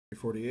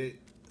348.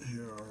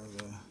 Here are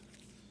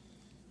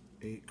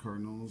the 8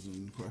 Cardinals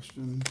in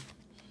question.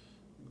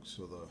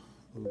 So the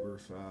uber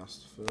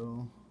fast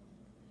fill.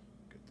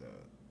 Get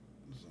that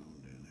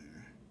zoned in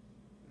here.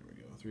 There we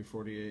go.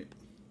 348.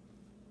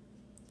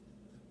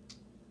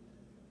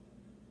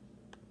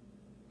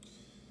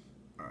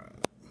 Alright.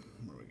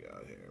 What do we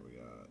got here? We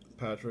got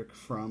Patrick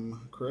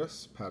from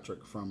Chris.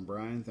 Patrick from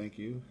Brian. Thank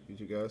you. You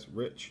two guys.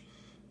 Rich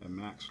and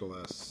Max for the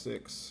last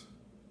 6.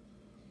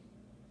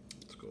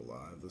 Let's go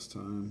live this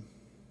time.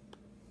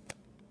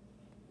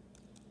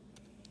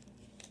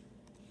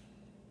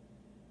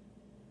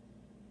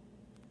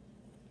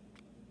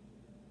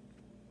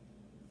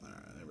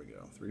 Alright, there we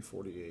go.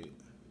 348.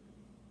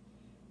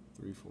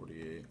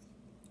 348.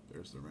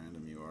 There's the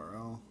random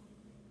URL.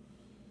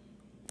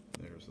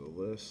 There's the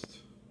list.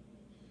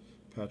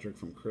 Patrick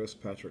from Chris,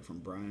 Patrick from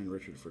Brian,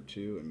 Richard for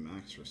 2, and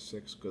Max for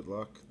 6. Good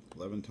luck.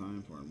 11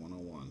 times. We're in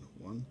 101.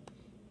 1,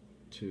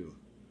 2,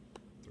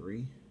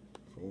 3,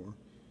 4,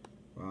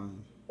 5,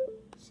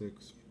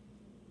 6,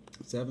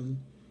 7,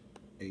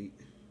 8,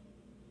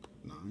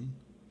 9,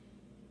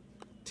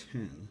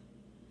 10.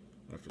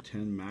 After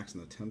 10, Max in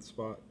the 10th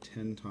spot,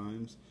 10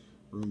 times.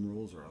 Room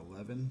rules are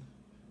 11.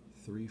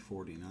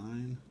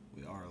 349.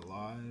 We are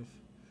live.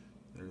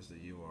 There's the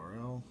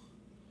URL.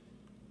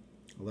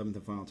 11th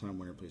and final time.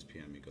 Winner, please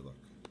PM me. Good luck.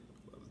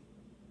 11.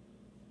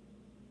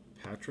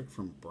 Patrick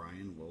from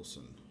Brian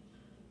Wilson.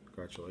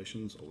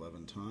 Congratulations.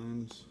 11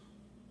 times.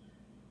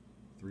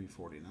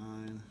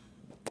 349.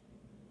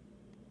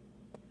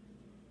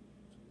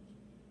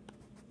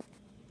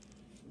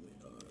 We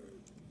are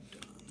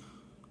done.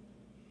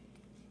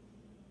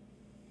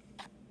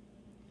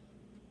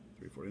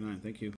 349. Thank you.